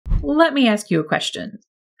Let me ask you a question.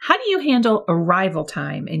 How do you handle arrival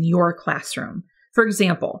time in your classroom? For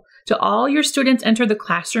example, do all your students enter the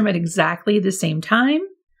classroom at exactly the same time?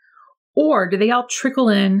 Or do they all trickle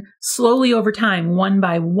in slowly over time, one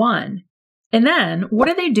by one? And then what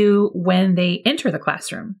do they do when they enter the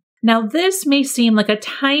classroom? Now, this may seem like a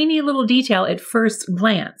tiny little detail at first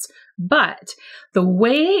glance, but the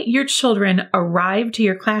way your children arrive to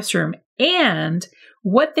your classroom and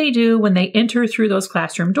what they do when they enter through those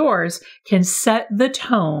classroom doors can set the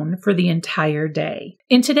tone for the entire day.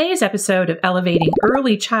 In today's episode of Elevating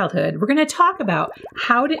Early Childhood, we're going to talk about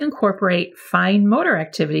how to incorporate fine motor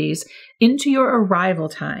activities into your arrival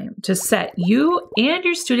time to set you and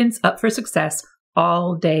your students up for success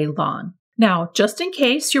all day long. Now, just in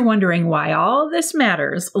case you're wondering why all this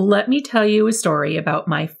matters, let me tell you a story about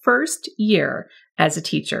my first year as a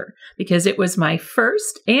teacher, because it was my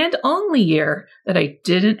first and only year that I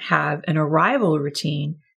didn't have an arrival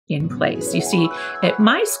routine in place. You see, at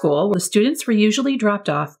my school, the students were usually dropped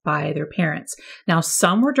off by their parents. Now,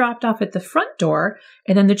 some were dropped off at the front door,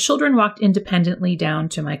 and then the children walked independently down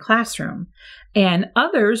to my classroom, and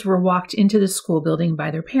others were walked into the school building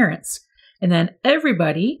by their parents. And then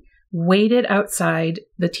everybody waited outside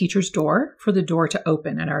the teacher's door for the door to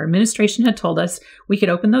open. And our administration had told us we could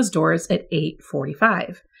open those doors at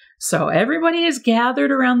 8:45. So everybody is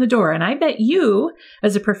gathered around the door. And I bet you,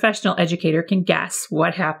 as a professional educator, can guess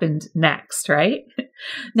what happened next, right?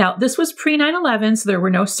 Now, this was pre-9/11, so there were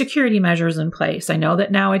no security measures in place. I know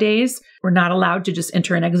that nowadays we're not allowed to just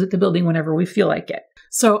enter and exit the building whenever we feel like it.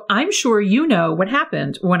 So I'm sure you know what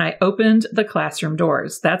happened when I opened the classroom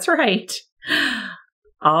doors. That's right.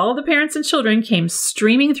 All the parents and children came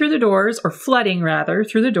streaming through the doors, or flooding rather,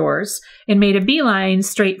 through the doors, and made a beeline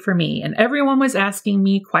straight for me. And everyone was asking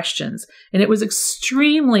me questions, and it was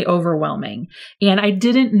extremely overwhelming. And I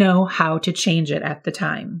didn't know how to change it at the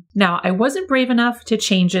time. Now, I wasn't brave enough to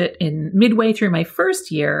change it in midway through my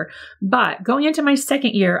first year, but going into my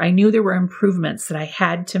second year, I knew there were improvements that I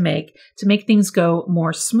had to make things go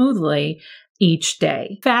more smoothly each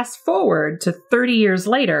day. Fast forward to 30 years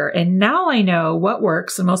later, and now I know what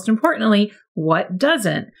works and, most importantly, what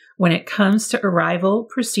doesn't when it comes to arrival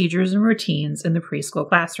procedures and routines in the preschool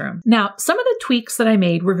classroom. Now, some of the tweaks that I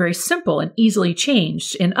made were very simple and easily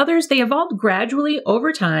changed, and others, they evolved gradually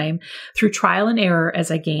over time through trial and error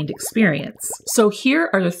as I gained experience. So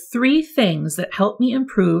here are the 3 things that helped me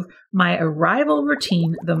improve my arrival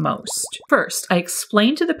routine the most. First, I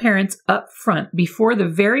explained to the parents up front before the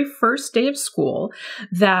very first day of school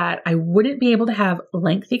that I wouldn't be able to have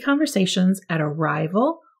lengthy conversations at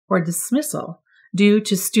arrival or dismissal due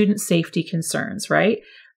to student safety concerns, right?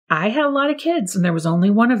 I had a lot of kids and there was only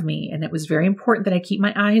one of me, and it was very important that I keep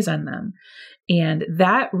my eyes on them. And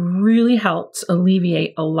that really helped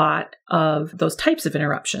alleviate a lot of those types of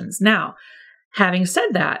interruptions. Now, having said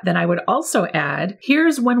that, then I would also add,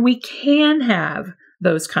 here's when we can have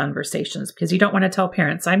those conversations, because you don't want to tell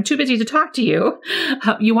parents, I'm too busy to talk to you.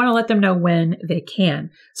 You want to let them know when they can.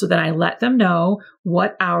 So then I let them know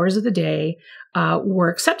what hours of the day were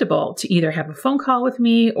acceptable to either have a phone call with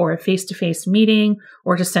me or a face-to-face meeting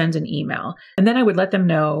or to send an email. And then I would let them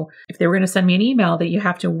know if they were going to send me an email that you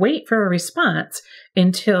have to wait for a response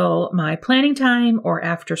until my planning time or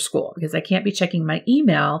after school, because I can't be checking my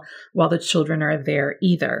email while the children are there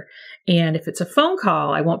either. And if it's a phone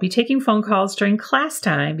call, I won't be taking phone calls during class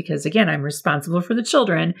time because, again, I'm responsible for the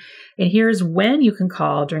children. And here's when you can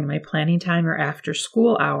call during my planning time or after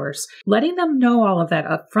school hours. Letting them know all of that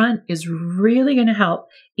up front is really going to help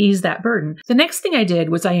ease that burden. The next thing I did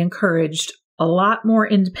was I encouraged a lot more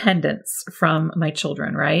independence from my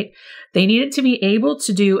children, right? They needed to be able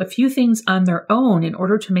to do a few things on their own in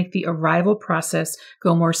order to make the arrival process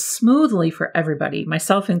go more smoothly for everybody,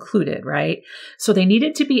 myself included, right? So they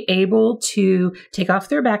needed to be able to take off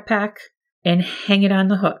their backpack and hang it on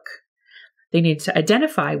the hook. They needed to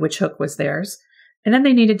identify which hook was theirs. And then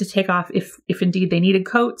they needed to take off, if indeed they needed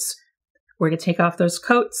coats, where to take off those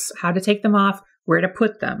coats, how to take them off, where to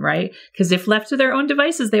put them, right? Because if left to their own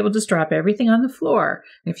devices, they will just drop everything on the floor.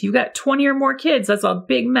 And if you've got 20 or more kids, that's a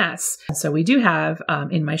big mess. And so we do have,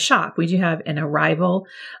 in my shop, we do have an arrival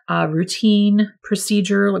routine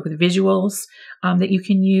procedure like with visuals that you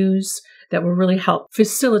can use that will really help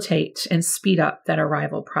facilitate and speed up that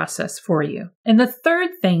arrival process for you. And the third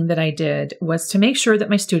thing that I did was to make sure that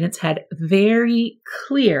my students had very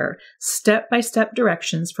clear step-by-step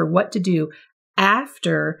directions for what to do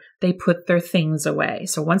after they put their things away.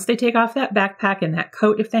 So once they take off that backpack and that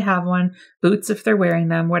coat if they have one, boots if they're wearing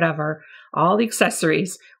them, whatever, all the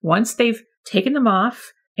accessories, once they've taken them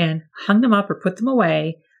off and hung them up or put them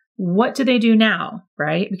away, what do they do now,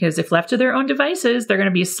 right? Because if left to their own devices, they're going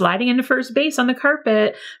to be sliding into first base on the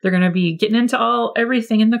carpet. They're going to be getting into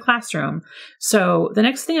everything in the classroom. So the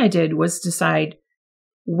next thing I did was decide,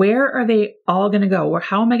 where are they all going to go? Or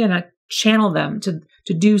how am I going to channel them to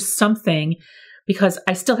do something? Because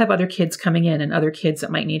I still have other kids coming in and other kids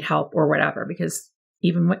that might need help or whatever. Because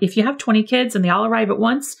even if you have 20 kids and they all arrive at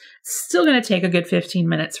once, it's still going to take a good 15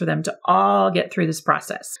 minutes for them to all get through this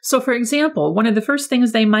process. So for example, one of the first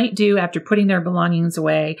things they might do after putting their belongings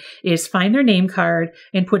away is find their name card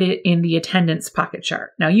and put it in the attendance pocket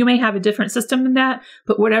chart. Now you may have a different system than that,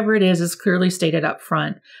 but whatever it is clearly stated up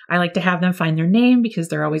front. I like to have them find their name because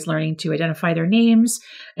they're always learning to identify their names,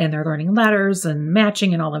 and they're learning letters and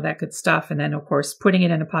matching and all of that good stuff. And then of course, putting it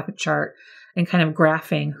in a pocket chart and kind of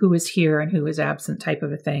graphing who is here and who is absent type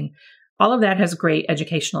of a thing. All of that has great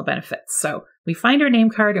educational benefits. So we find our name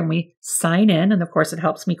card and we sign in. And of course, it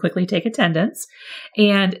helps me quickly take attendance.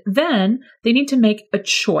 And then they need to make a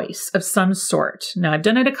choice of some sort. Now, I've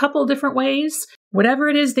done it a couple different ways. Whatever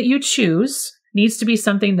it is that you choose needs to be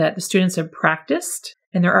something that the students have practiced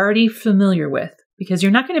and they're already familiar with. Because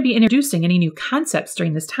you're not going to be introducing any new concepts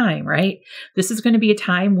during this time, right? This is going to be a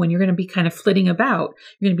time when you're going to be kind of flitting about.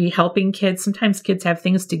 You're going to be helping kids. Sometimes kids have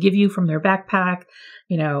things to give you from their backpack,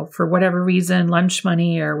 for whatever reason, lunch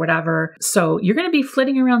money or whatever. So you're going to be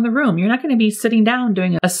flitting around the room. You're not going to be sitting down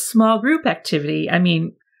doing a small group activity. I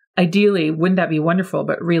mean, ideally, wouldn't that be wonderful?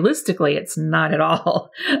 But realistically, it's not at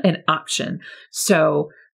all an option.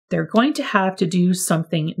 So they're going to have to do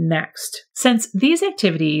something next. Since these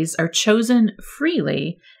activities are chosen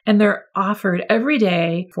freely and they're offered every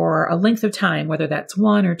day for a length of time, whether that's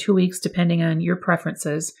 1 or 2 weeks, depending on your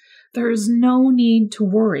preferences, there's no need to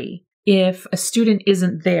worry if a student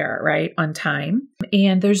isn't there, right, on time.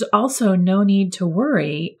 And there's also no need to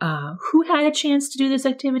worry who had a chance to do this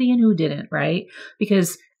activity and who didn't, right?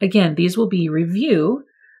 Because again, these will be review.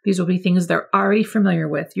 These will be things they're already familiar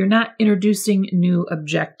with. You're not introducing new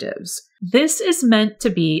objectives. This is meant to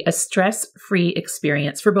be a stress-free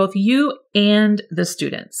experience for both you and the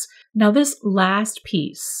students. Now, this last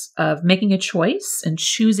piece of making a choice and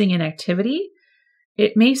choosing an activity,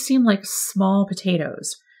 it may seem like small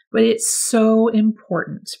potatoes, but it's so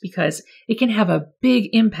important because it can have a big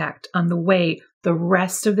impact on the way the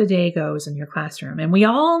rest of the day goes in your classroom. And we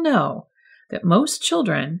all know that most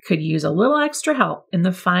children could use a little extra help in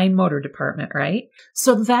the fine motor department, right?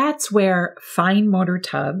 So that's where fine motor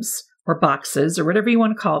tubs or boxes or whatever you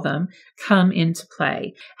want to call them come into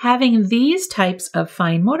play. Having these types of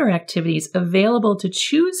fine motor activities available to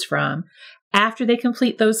choose from after they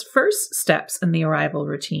complete those first steps in the arrival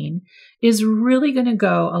routine is really going to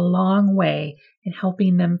go a long way in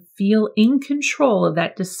helping them feel in control of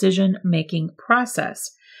that decision-making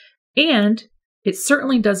process. And it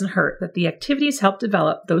certainly doesn't hurt that the activities help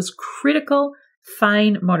develop those critical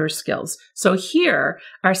fine motor skills. So here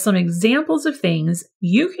are some examples of things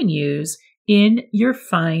you can use in your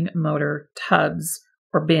fine motor tubs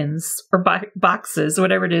or bins or boxes,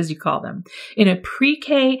 whatever it is you call them, in a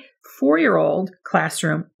pre-K 4-year-old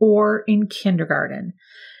classroom or in kindergarten.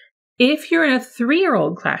 If you're in a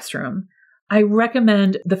 3-year-old classroom, I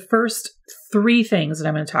recommend the first 3 things that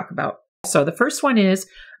I'm going to talk about. So the first one is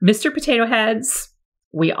Mr. Potato Heads.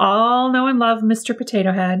 We all know and love Mr.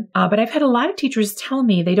 Potato Head, but I've had a lot of teachers tell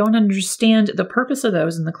me they don't understand the purpose of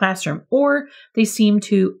those in the classroom, or they seem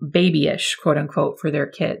too babyish, quote unquote, for their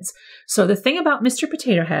kids. So the thing about Mr.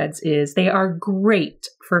 Potato Heads is they are great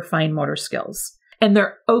for fine motor skills, and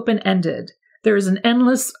they're open-ended. There is an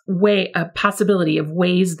endless possibility of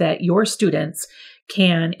ways that your students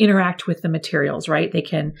can interact with the materials, right? They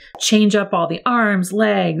can change up all the arms,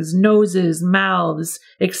 legs, noses, mouths,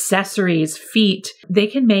 accessories, feet. They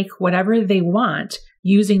can make whatever they want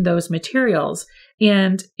using those materials.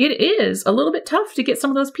 And it is a little bit tough to get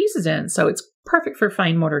some of those pieces in. So it's perfect for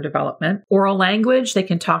fine motor development. Oral language, they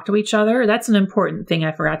can talk to each other. That's an important thing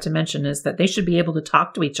I forgot to mention, is that they should be able to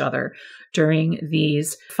talk to each other during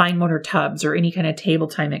these fine motor tubs or any kind of table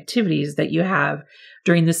time activities that you have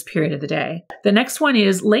during this period of the day. The next one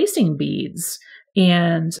is lacing beads.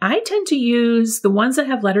 And I tend to use the ones that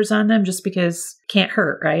have letters on them just because can't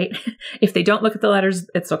hurt, right? If they don't look at the letters,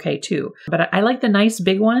 it's okay too. But I like the nice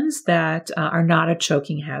big ones that are not a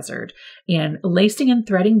choking hazard. And lacing and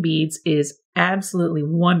threading beads is absolutely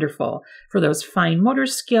wonderful for those fine motor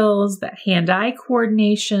skills, that hand-eye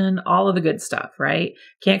coordination, all of the good stuff, right?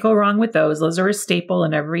 Can't go wrong with those. Those are a staple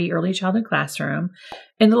in every early childhood classroom.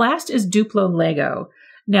 And the last is Duplo Lego.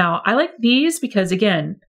 Now, I like these because,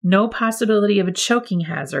 again, no possibility of a choking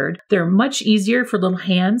hazard. They're much easier for little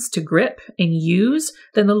hands to grip and use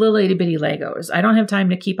than the little itty bitty Legos. I don't have time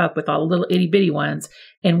to keep up with all the little itty bitty ones.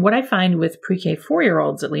 And what I find with pre-K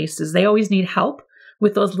 4-year-olds, at least, is they always need help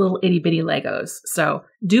with those little itty bitty Legos. So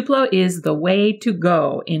Duplo is the way to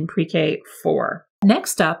go in pre-K 4.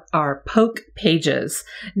 Next up are poke pages.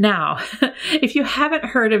 Now, if you haven't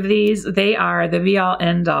heard of these, they are the be-all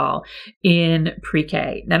end-all in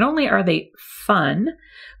pre-K. Not only are they fun,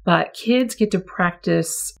 but kids get to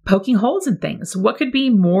practice poking holes in things. What could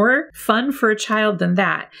be more fun for a child than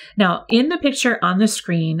that? Now, in the picture on the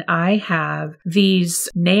screen, I have these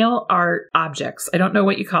nail art objects. I don't know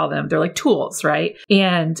what you call them. They're like tools, right?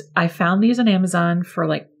 And I found these on Amazon for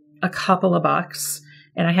like a couple of bucks.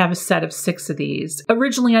 And I have a set of 6 of these.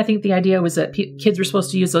 Originally, I think the idea was that kids were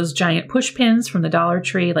supposed to use those giant push pins from the Dollar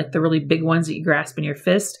Tree, like the really big ones that you grasp in your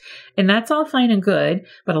fist. And that's all fine and good,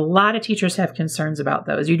 but a lot of teachers have concerns about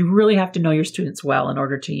those. You'd really have to know your students well in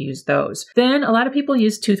order to use those. Then a lot of people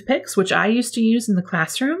use toothpicks, which I used to use in the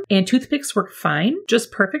classroom. And toothpicks work fine,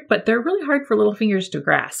 just perfect, but they're really hard for little fingers to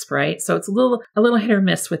grasp, right? So it's a little hit or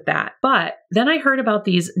miss with that. But then I heard about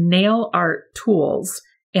these nail art tools.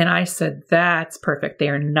 And I said, that's perfect. They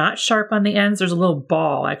are not sharp on the ends. There's a little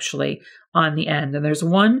ball actually on the end. And there's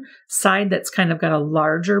one side that's kind of got a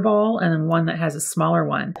larger ball and then one that has a smaller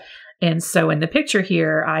one. And so in the picture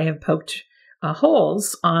here, I have poked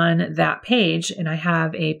holes on that page and I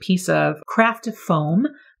have a piece of craft foam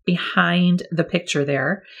behind the picture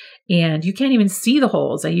there. And you can't even see the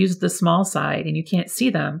holes. I used the small side and you can't see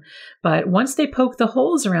them. But once they poke the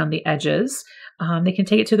holes around the edges, they can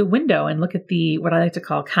take it to the window and look at what I like to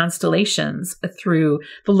call constellations through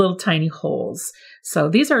the little tiny holes. So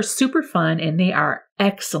these are super fun and they are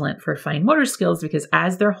excellent for fine motor skills because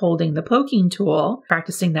as they're holding the poking tool,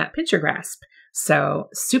 practicing that pincher grasp. So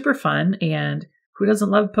super fun, and who doesn't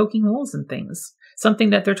love poking holes in things? Something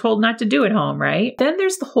that they're told not to do at home, right? Then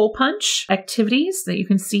there's the hole punch activities that you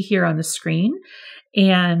can see here on the screen.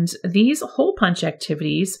 And these hole punch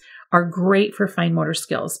activities are great for fine motor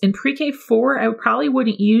skills. In pre-K 4, I probably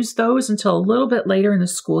wouldn't use those until a little bit later in the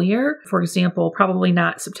school year. For example, probably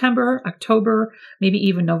not September, October, maybe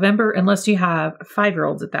even November, unless you have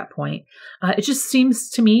 5-year-olds at that point. It just seems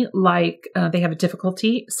to me like they have a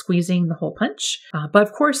difficulty squeezing the hole punch. But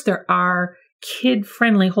of course, there are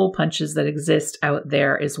kid-friendly hole punches that exist out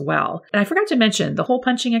there as well. And I forgot to mention the hole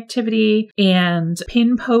punching activity and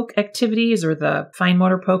pin poke activities or the fine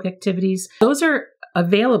motor poke activities. Those are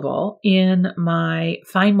available in my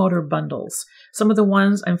fine motor bundles. Some of the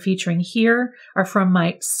ones I'm featuring here are from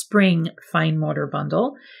my spring fine motor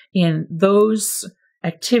bundle, and those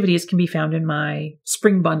activities can be found in my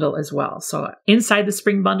spring bundle as well. So inside the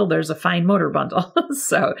spring bundle, there's a fine motor bundle.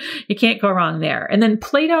 So you can't go wrong there. And then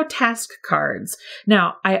Play-Doh task cards.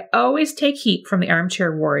 Now, I always take heat from the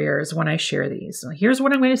armchair warriors when I share these. So here's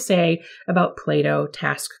what I'm going to say about Play-Doh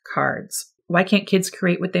task cards. Why can't kids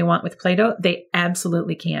create what they want with Play-Doh? They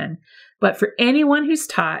absolutely can. But for anyone who's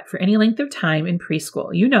taught for any length of time in preschool,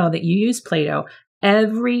 you know that you use Play-Doh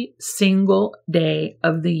every single day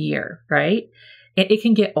of the year, right? And it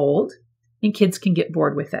can get old and kids can get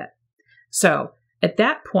bored with it. So at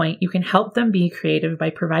that point, you can help them be creative by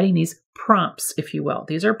providing these prompts, if you will.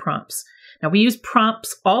 These are prompts. Now, we use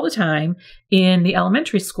prompts all the time in the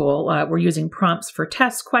elementary school. We're using prompts for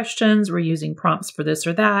test questions. We're using prompts for this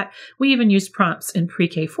or that. We even use prompts in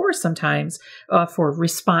pre-K 4 sometimes for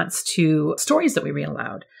response to stories that we read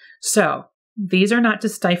aloud. So these are not to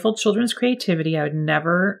stifle children's creativity. I would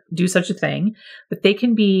never do such a thing, but they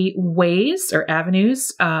can be ways or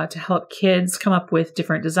avenues to help kids come up with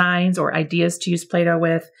different designs or ideas to use Play-Doh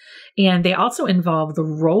with. And they also involve the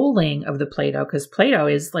rolling of the Play-Doh, because Play-Doh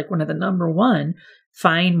is like one of the #1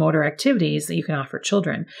 fine motor activities that you can offer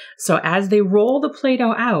children. So as they roll the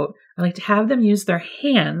Play-Doh out, I like to have them use their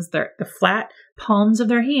hands, the flat palms of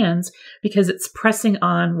their hands, because it's pressing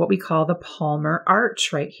on what we call the palmar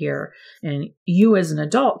arch right here. And you as an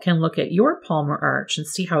adult can look at your palmar arch and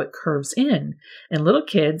see how it curves in. And little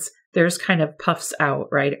kids, theirs kind of puffs out,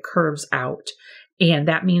 right? It curves out. And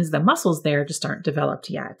that means the muscles there just aren't developed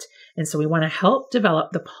yet. And so we want to help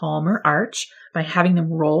develop the palmar arch by having them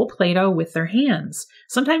roll Play-Doh with their hands.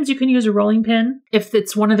 Sometimes you can use a rolling pin. If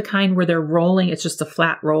it's one of the kind where they're rolling, it's just a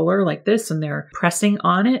flat roller like this, and they're pressing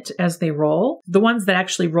on it as they roll. The ones that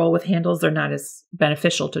actually roll with handles, they're not as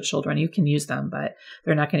beneficial to children. You can use them, but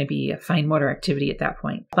they're not going to be a fine motor activity at that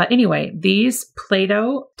point. But anyway, these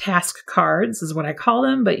Play-Doh task cards is what I call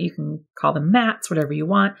them, but you can call them mats, whatever you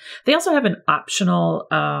want. They also have an optional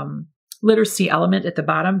literacy element at the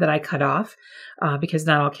bottom that I cut off because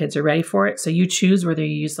not all kids are ready for it. So you choose whether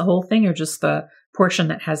you use the whole thing or just the portion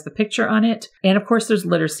that has the picture on it. And of course, there's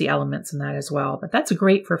literacy elements in that as well, but that's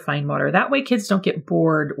great for fine motor. That way kids don't get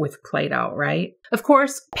bored with Play-Doh, right? Of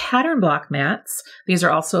course, pattern block mats. These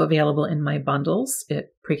are also available in my bundles at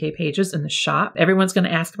Pre-K Pages in the shop. Everyone's going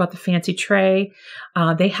to ask about the fancy tray.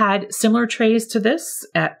 They had similar trays to this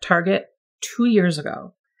at Target 2 years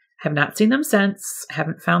ago. Have not seen them since.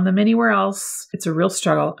 Haven't found them anywhere else. It's a real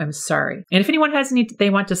struggle. I'm sorry. And if anyone has any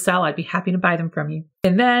they want to sell, I'd be happy to buy them from you.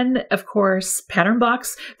 And then, of course, pattern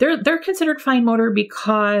blocks. They're considered fine motor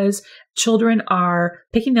because children are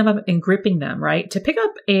picking them up and gripping them, right? To pick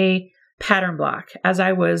up a pattern block, as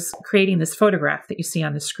I was creating this photograph that you see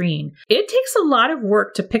on the screen, it takes a lot of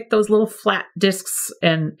work to pick those little flat discs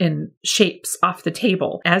and shapes off the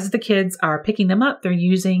table. As the kids are picking them up, they're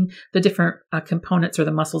using the different components or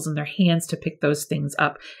the muscles in their hands to pick those things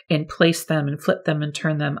up and place them and flip them and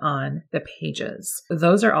turn them on the pages.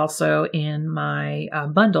 Those are also in my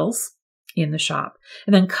bundles in the shop.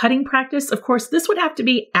 And then cutting practice, of course, this would have to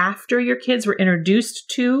be after your kids were introduced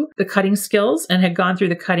to the cutting skills and had gone through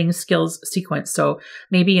the cutting skills sequence. So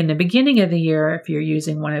maybe in the beginning of the year, if you're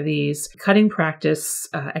using one of these cutting practice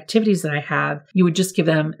activities that I have, you would just give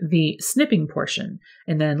them the snipping portion.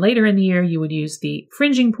 And then later in the year, you would use the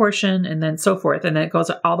fringing portion and then so forth. And then it goes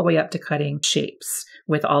all the way up to cutting shapes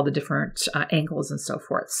with all the different angles and so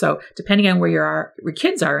forth. So depending on where your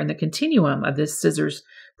kids are in the continuum of this scissors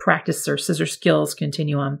practice or scissor skills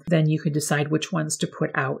continuum, then you could decide which ones to put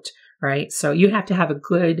out, right? So you have to have a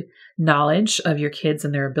good knowledge of your kids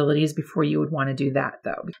and their abilities before you would want to do that,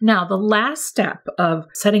 though. Now, the last step of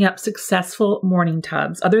setting up successful morning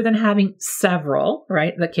tubs, other than having several,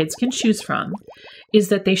 right, that kids can choose from, is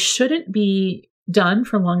that they shouldn't be done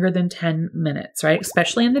for longer than 10 minutes, right?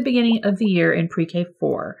 Especially in the beginning of the year in Pre-K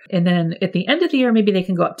 4. And then at the end of the year, maybe they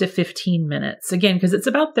can go up to 15 minutes. Again, because it's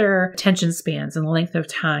about their attention spans and the length of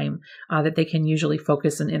time that they can usually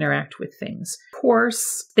focus and interact with things. Of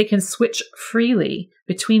course, they can switch freely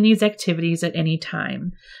between these activities at any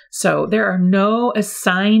time. So there are no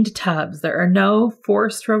assigned tubs. There are no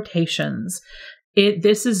forced rotations.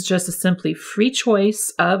 This is just a simply free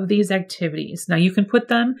choice of these activities. Now you can put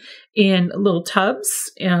them in little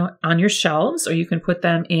tubs, on your shelves, or you can put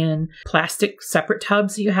them in plastic separate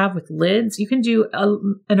tubs that you have with lids. You can do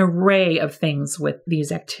an array of things with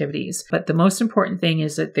these activities. But the most important thing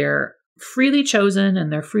is that they're freely chosen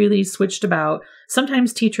and they're freely switched about.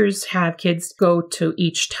 Sometimes teachers have kids go to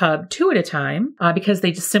each tub 2 at a time because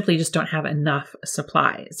they simply don't have enough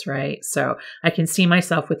supplies, right? So I can see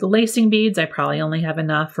myself with the lacing beads. I probably only have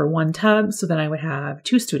enough for 1 tub, so then I would have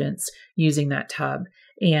 2 students using that tub.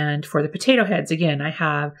 And for the potato heads, again, I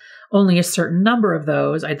have only a certain number of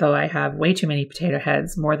those, although I have way too many potato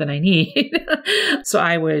heads, more than I need. So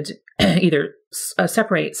I would either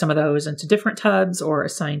separate some of those into different tubs or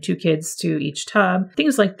assign 2 kids to each tub,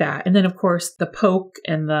 things like that. And then, of course, the poke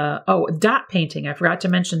and dot painting. I forgot to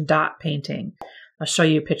mention dot painting. I'll show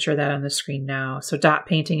you a picture of that on the screen now. So dot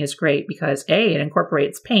painting is great because A, it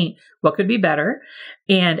incorporates paint. What could be better?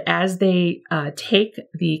 And as they take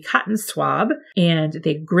the cotton swab and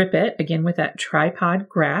they grip it, again with that tripod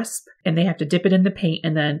grasp, and they have to dip it in the paint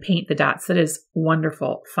and then paint the dots. That is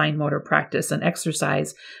wonderful fine motor practice and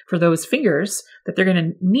exercise for those fingers that they're going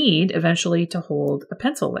to need eventually to hold a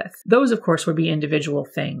pencil with. Those, of course, would be individual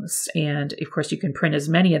things. And of course, you can print as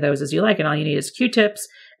many of those as you like, and all you need is Q-tips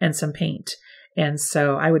and some paint. And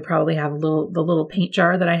so I would probably have the little paint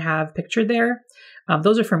jar that I have pictured there.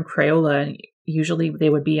 Those are from Crayola, and usually they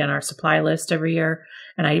would be on our supply list every year.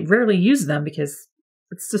 And I rarely use them because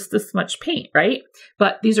it's just this much paint, right?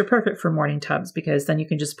 But these are perfect for morning tubs because then you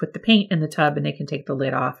can just put the paint in the tub and they can take the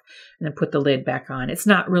lid off and then put the lid back on. It's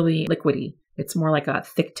not really liquidy. It's more like a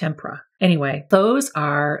thick tempera. Anyway, those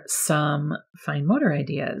are some fine motor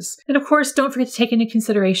ideas. And of course, don't forget to take into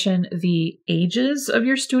consideration the ages of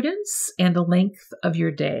your students and the length of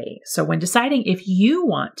your day. So when deciding if you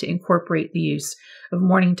want to incorporate the use of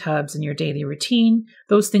morning tubs in your daily routine,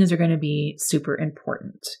 those things are going to be super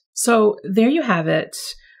important. So there you have it.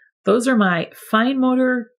 Those are my fine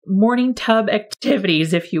motor morning tub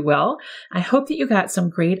activities, if you will. I hope that you got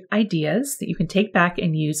some great ideas that you can take back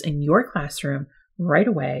and use in your classroom right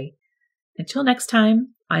away. Until next time,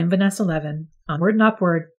 I'm Vanessa Levin. Onward and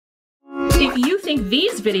upward. If you think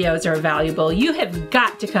these videos are valuable, you have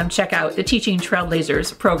got to come check out the Teaching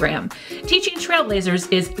Trailblazers program. Teaching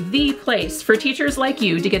Trailblazers is the place for teachers like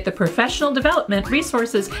you to get the professional development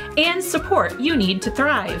resources and support you need to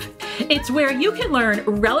thrive. It's where you can learn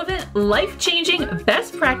relevant, life-changing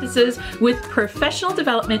best practices with professional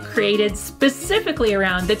development created specifically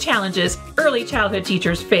around the challenges early childhood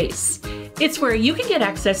teachers face. It's where you can get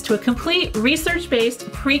access to a complete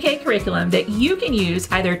research-based pre-K curriculum that you can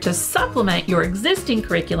use either to supplement your existing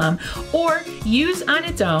curriculum or use on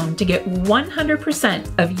its own to get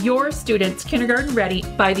 100% of your students kindergarten ready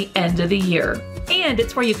by the end of the year. And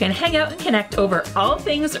it's where you can hang out and connect over all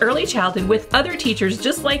things early childhood with other teachers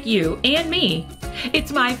just like you and me.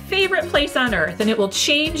 It's my favorite place on earth, and it will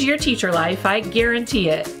change your teacher life, I guarantee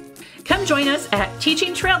it. Come join us at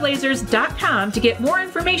teachingtrailblazers.com to get more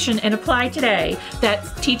information and apply today. That's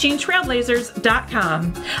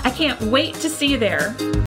teachingtrailblazers.com. I can't wait to see you there.